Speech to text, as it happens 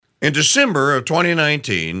In December of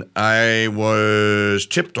 2019, I was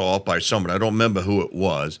tipped off by someone. I don't remember who it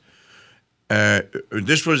was.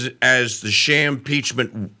 This was as the sham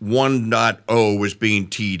impeachment 1.0 was being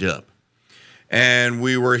teed up. And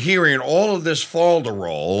we were hearing all of this falderall,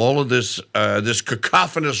 all of this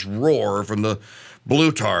cacophonous roar from the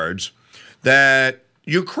Blutards that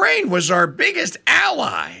Ukraine was our biggest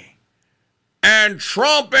ally. And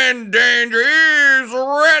Trump endangers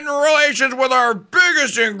threatening relations with our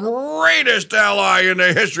biggest and greatest ally in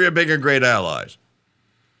the history of big and great allies.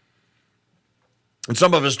 And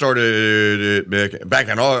some of us started back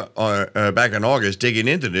in August digging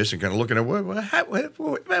into this and kind of looking at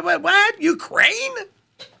what? Ukraine?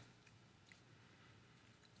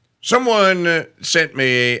 Someone sent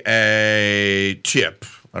me a tip.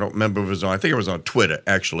 I don't remember if it was on. I think it was on Twitter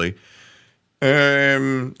actually.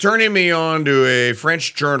 Turning me on to a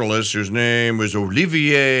French journalist whose name was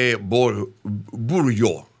Olivier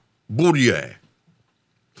Bourrier.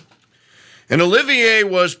 And Olivier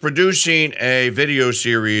was producing a video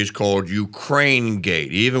series called Ukraine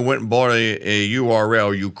Gate. He even went and bought a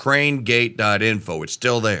URL, ukrainegate.info. It's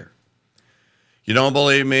still there. You don't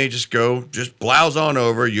believe me? Just blouse on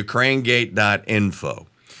over ukrainegate.info.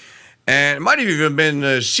 And it might have even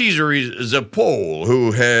been Cesar Zapol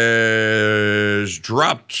who has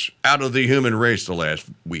dropped out of the human race the last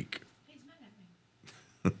week. He's mad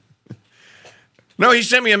at me. No, he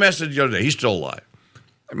sent me a message the other day. He's still alive.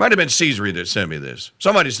 It might have been Cesar that sent me this.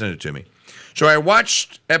 Somebody sent it to me. So I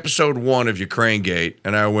watched episode 1 of Ukraine Gate,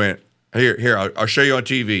 and I went, here, I'll show you on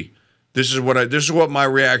TV. This is what my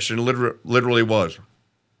reaction literally was.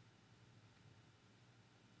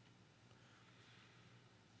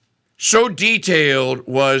 So detailed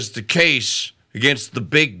was the case against the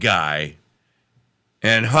big guy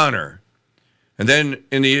and Hunter. And then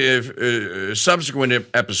in the subsequent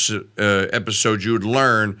episode, you would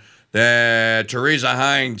learn that Teresa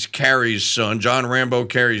Heinz Kerry's son, John Rambo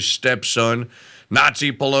Kerry's stepson,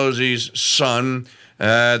 Nazi Pelosi's son,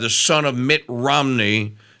 the son of Mitt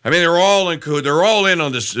Romney. I mean, they're all in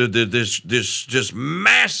on this just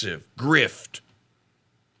massive grift,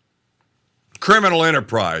 criminal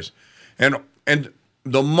enterprise. And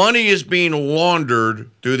the money is being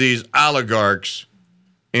laundered through these oligarchs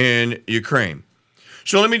in Ukraine.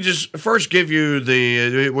 So let me just first give you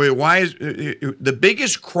why is the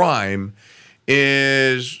biggest crime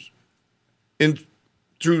is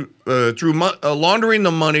through laundering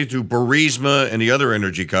the money through Burisma and the other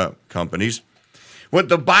energy companies. What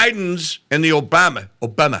the Bidens and the Obama,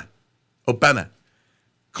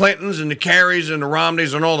 Clintons and the Kerrys and the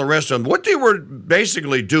Romneys and all the rest of them, what they were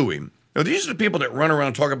basically doing. Now, these are the people that run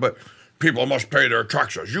around talking about people must pay their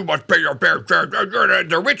taxes. You must pay your fair share.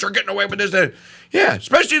 The rich are getting away with this. Yeah,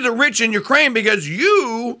 especially the rich in Ukraine because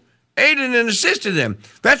you aided and assisted them.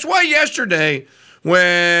 That's why yesterday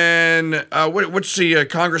when, what's the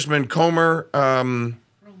Congressman Comer?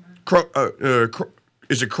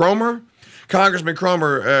 Is it Cromer? Congressman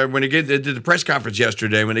Cromer, when he did the press conference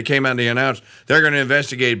yesterday, when they came out and they announced they're going to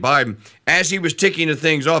investigate Biden, as he was ticking the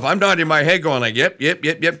things off, I'm nodding my head going like, yep,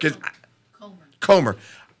 because Comer.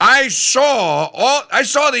 I saw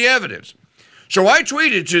the evidence. So I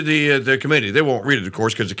tweeted to the committee. They won't read it, of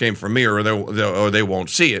course, because it came from me or they won't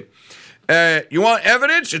see it. You want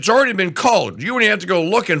evidence? It's already been called. You only have to go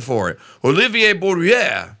looking for it. Olivier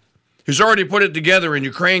Bourrier has already put it together in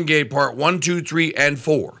Ukraine Gate Part 1, 2, 3, and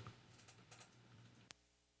 4.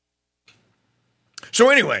 So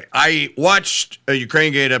anyway, I watched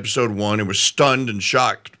Ukraine Gate episode 1 and was stunned and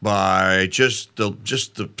shocked by just the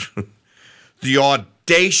the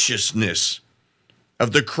audaciousness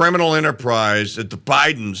of the criminal enterprise that the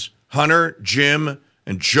Bidens, Hunter, Jim,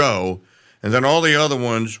 and Joe, and then all the other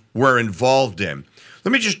ones were involved in.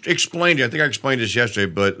 Let me just explain to you. I think I explained this yesterday,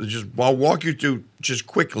 but I'll walk you through just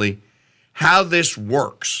quickly how this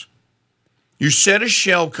works. You set a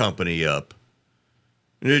shell company up.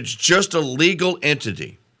 It's just a legal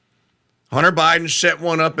entity. Hunter Biden set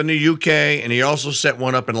one up in the UK, and he also set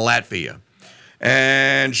one up in Latvia.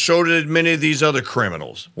 And so did many of these other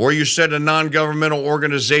criminals. Or you set a non-governmental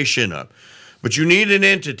organization up. But you need an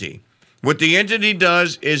entity. What the entity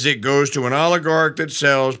does is it goes to an oligarch that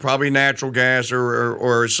sells probably natural gas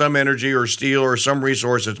or some energy or steel or some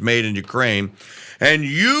resource that's made in Ukraine. And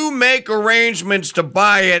you make arrangements to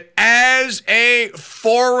buy it as a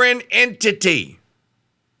foreign entity.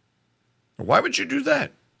 Why would you do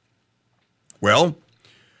that? Well,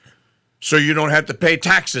 so you don't have to pay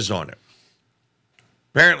taxes on it.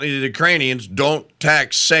 Apparently, the Ukrainians don't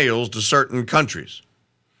tax sales to certain countries.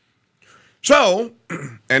 So,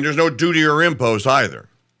 and there's no duty or impost either.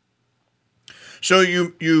 So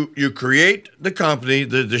you create the company,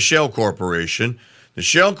 the Shell Corporation. The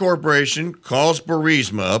Shell Corporation calls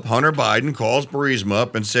Burisma up. Hunter Biden calls Burisma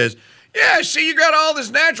up and says, yeah, I see you got all this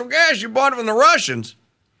natural gas you bought from the Russians.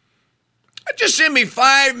 Just send me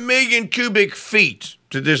 5 million cubic feet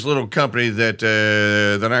to this little company that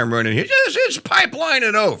I'm running here. Just pipeline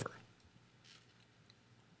it over.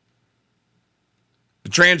 The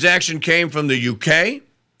transaction came from the UK.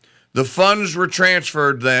 The funds were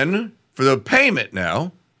transferred then for the payment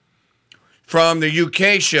now from the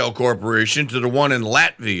UK Shell Corporation to the one in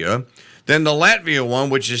Latvia. Then the Latvia one,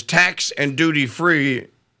 which is tax and duty free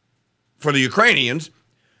for the Ukrainians,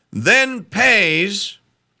 then pays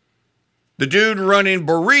the dude running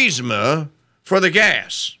Burisma for the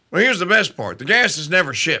gas. Well, here's the best part. The gas is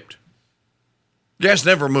never shipped. Gas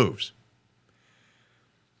never moves.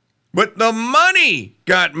 But the money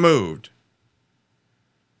got moved.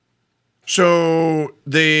 So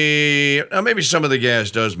maybe some of the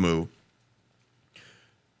gas does move.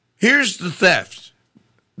 Here's the theft,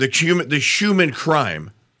 the human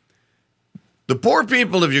crime. The poor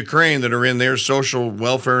people of Ukraine that are in their social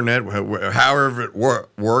welfare net, however it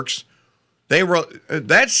works,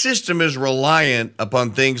 that system is reliant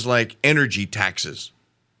upon things like energy taxes.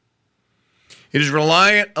 It is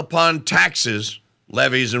reliant upon taxes,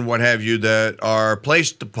 levies, and what have you that are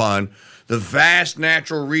placed upon the vast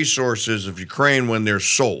natural resources of Ukraine when they're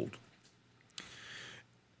sold.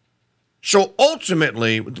 So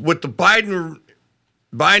ultimately, what the Bidens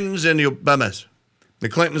and the Obamas, the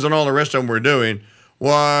Clintons and all the rest of them were doing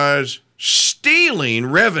was stealing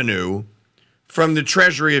revenue from the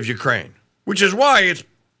treasury of Ukraine. Which is why it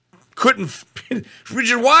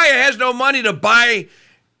has no money to buy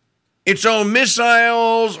its own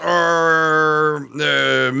missiles or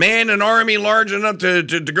man an army large enough to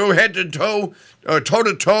go head to toe, toe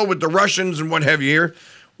to toe with the Russians and what have you here.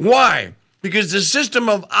 Why? Because the system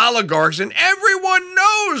of oligarchs, and everyone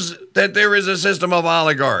knows that there is a system of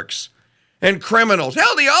oligarchs and criminals.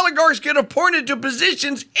 Hell, the oligarchs get appointed to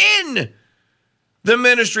positions in the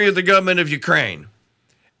ministry of the government of Ukraine.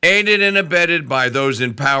 Aided and abetted by those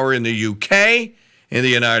in power in the UK, in the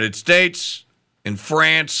United States, in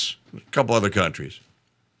France, a couple other countries.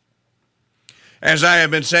 As I have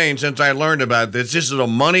been saying since I learned about this is a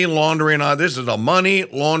money laundering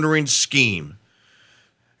scheme.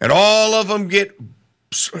 And all of them get,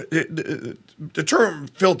 the term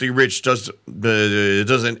filthy rich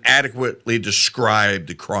doesn't adequately describe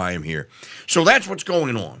the crime here. So that's what's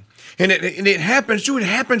going on. And it happens, too. It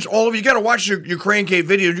happens all over. You got to watch your Ukraine Gate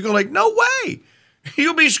videos. You go like, no way.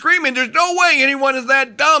 You'll be screaming. There's no way anyone is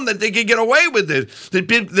that dumb that they could get away with this.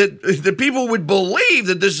 That people would believe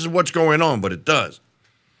that this is what's going on, but it does.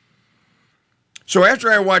 So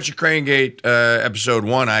after I watched Ukraine Gate episode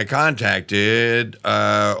 1, I contacted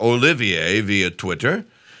Olivier via Twitter,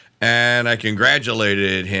 and I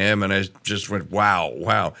congratulated him, and I just went,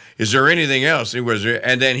 wow. Is there anything else?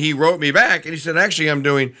 And then he wrote me back, and he said, actually, I'm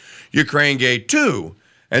doing Ukraine Gate 2.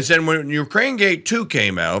 And said when Ukraine Gate 2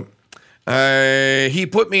 came out, he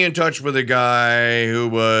put me in touch with a guy who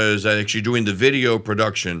was actually doing the video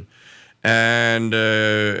production. And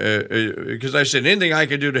because I said, anything I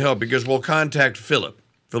could do to help, because we'll contact Philip.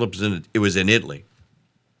 It was in Italy.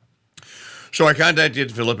 So I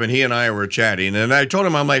contacted Philip, and he and I were chatting. And I told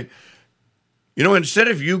him, I'm like, instead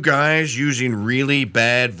of you guys using really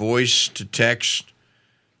bad voice-to-text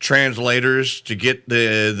translators to get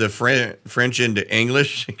the French into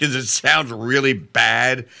English, because it sounds really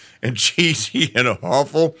bad and cheesy and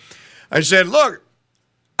awful, I said, look,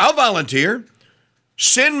 I'll volunteer.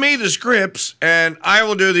 Send me the scripts, and I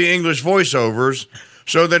will do the English voiceovers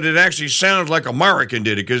so that it actually sounds like American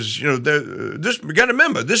did it. Because, we got to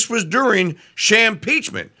remember, this was during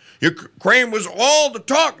Shampeachment. Ukraine was all the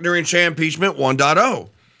talk during Shampeachment 1.0.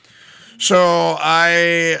 So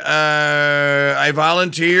I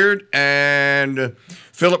volunteered, and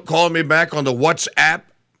Philip called me back on the WhatsApp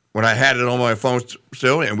when I had it on my phone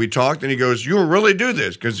still, and we talked, and he goes, "You will really do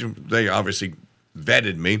this?" Because they obviously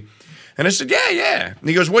vetted me. And I said, yeah. And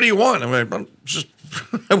he goes, "What do you want?" I'm like,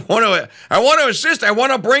 I want to assist. I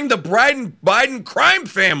want to bring the Biden crime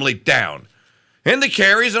family down, and the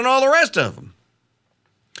Kerrys and all the rest of them.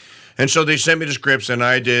 And so they sent me the scripts, and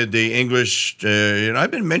I did the English.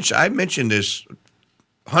 I've mentioned this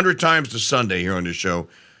 100 times to Sunday here on the show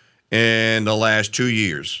in the last 2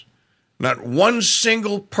 years. Not one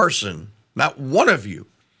single person, not one of you,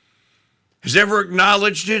 has ever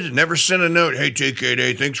acknowledged it and never sent a note, "Hey,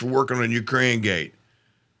 TKD, thanks for working on Ukraine Gate."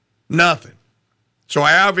 Nothing. So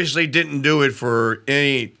I obviously didn't do it for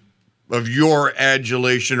any of your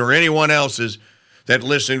adulation or anyone else's, that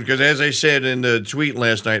listen, because as I said in the tweet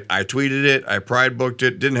last night, I tweeted it, I pride booked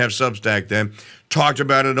it, didn't have Substack then, talked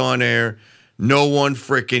about it on air. No one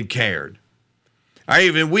freaking cared.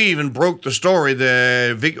 We even broke the story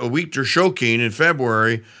that Viktor Shokin in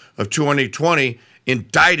February of 2020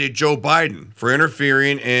 indicted Joe Biden for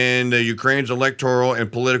interfering in the Ukraine's electoral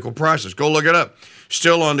and political process. Go look it up.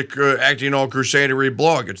 Still on the Acting All Crusadery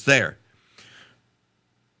blog. It's there.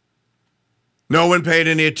 No one paid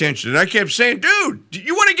any attention. And I kept saying, dude, do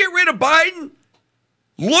you want to get rid of Biden?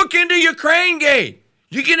 Look into Ukraine Gate.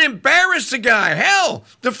 You can embarrass the guy. Hell,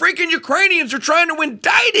 the freaking Ukrainians are trying to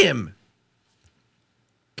indict him.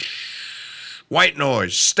 White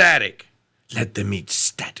noise, static. Let them eat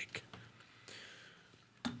static.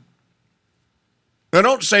 I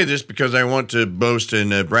don't say this because I want to boast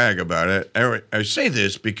and brag about it. I say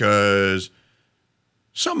this because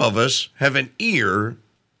some of us have an ear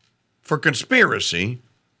for conspiracy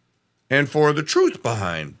and for the truth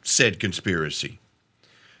behind said conspiracy.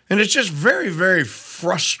 And it's just very, very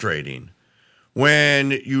frustrating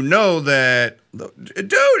when you know that, dude,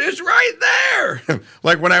 it's right there.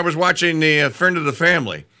 Like when I was watching the Friend of the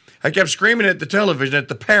Family, I kept screaming at the television at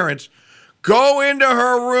the parents, go into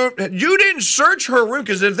her room. You didn't search her room,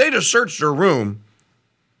 because if they'd have searched her room,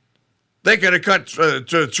 they could have cut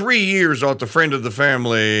to 3 years off the Friend of the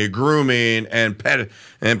Family grooming and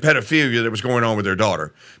pedophilia that was going on with their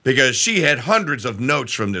daughter, because she had hundreds of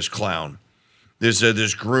notes from this clown. This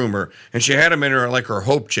groomer, and she had him in her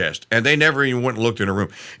hope chest, and they never even went and looked in her room.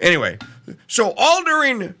 Anyway, so all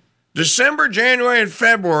during December, January, and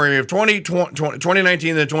February of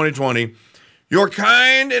 2019 and 2020, your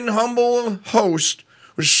kind and humble host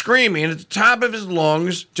was screaming at the top of his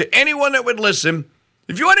lungs to anyone that would listen,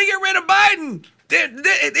 if you want to get rid of Biden,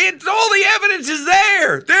 all the evidence is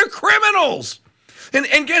there. They're criminals.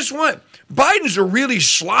 And guess what? Biden's a really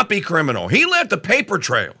sloppy criminal. He left a paper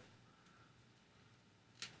trail.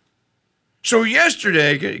 So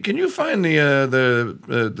yesterday, can you find the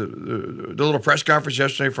little press conference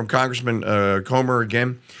yesterday from Congressman Comer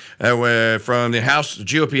again, from the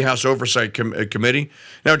GOP House Oversight Committee?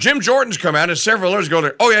 Now, Jim Jordan's come out and several others go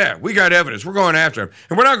there. Oh yeah, we got evidence. We're going after him,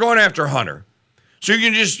 and we're not going after Hunter. So you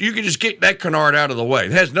can just get that canard out of the way.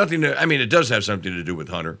 It has nothing to. I mean, it does have something to do with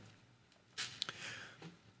Hunter.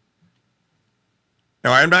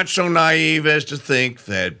 Now, I'm not so naive as to think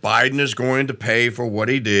that Biden is going to pay for what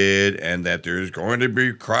he did and that there's going to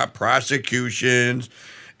be prosecutions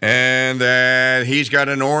and that he's got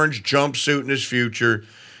an orange jumpsuit in his future.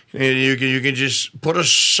 And you can just put a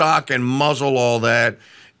sock and muzzle all that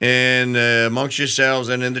in amongst yourselves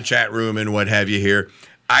and in the chat room and what have you here.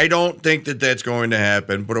 I don't think that that's going to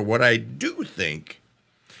happen. But what I do think,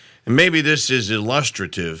 and maybe this is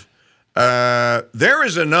illustrative, there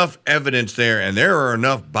is enough evidence there, and there are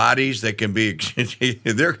enough bodies that can be,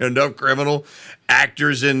 there are enough criminal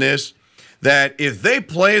actors in this, that if they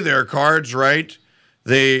play their cards right,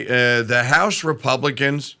 the House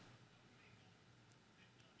Republicans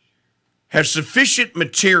have sufficient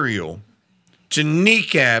material to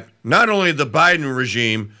kneecap not only the Biden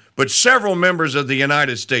regime, but several members of the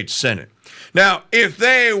United States Senate. Now, if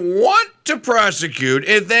they want to prosecute,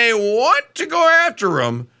 if they want to go after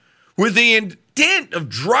them, with the intent of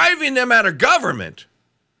driving them out of government,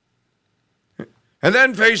 and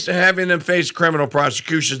then having them face criminal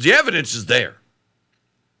prosecutions, the evidence is there.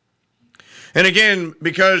 And again,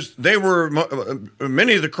 because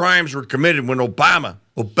many of the crimes were committed when Obama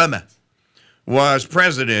was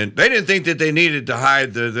president, they didn't think that they needed to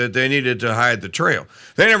hide the trail.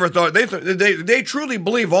 They never thought they truly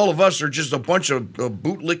believe all of us are just a bunch of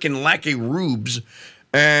bootlicking lackey rubes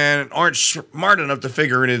and aren't smart enough to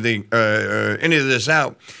figure any of this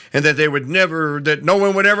out, and that no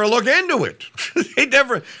one would ever look into it. They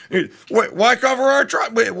never. Why cover our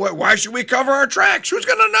track? Why should we cover our tracks? Who's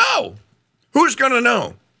going to know? Who's going to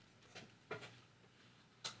know?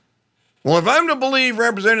 Well, if I'm to believe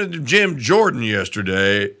Representative Jim Jordan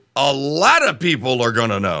yesterday, a lot of people are going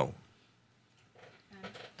to know.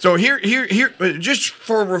 So here, just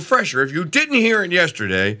for a refresher, if you didn't hear it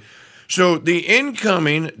yesterday. So the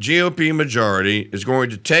incoming GOP majority is going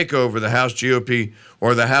to take over the House GOP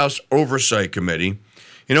or the House Oversight Committee.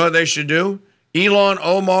 You know what they should do? Ilhan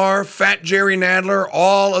Omar, Fat Jerry Nadler,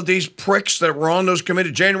 all of these pricks that were on those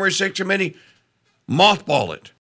committees, January 6th committee, mothball it.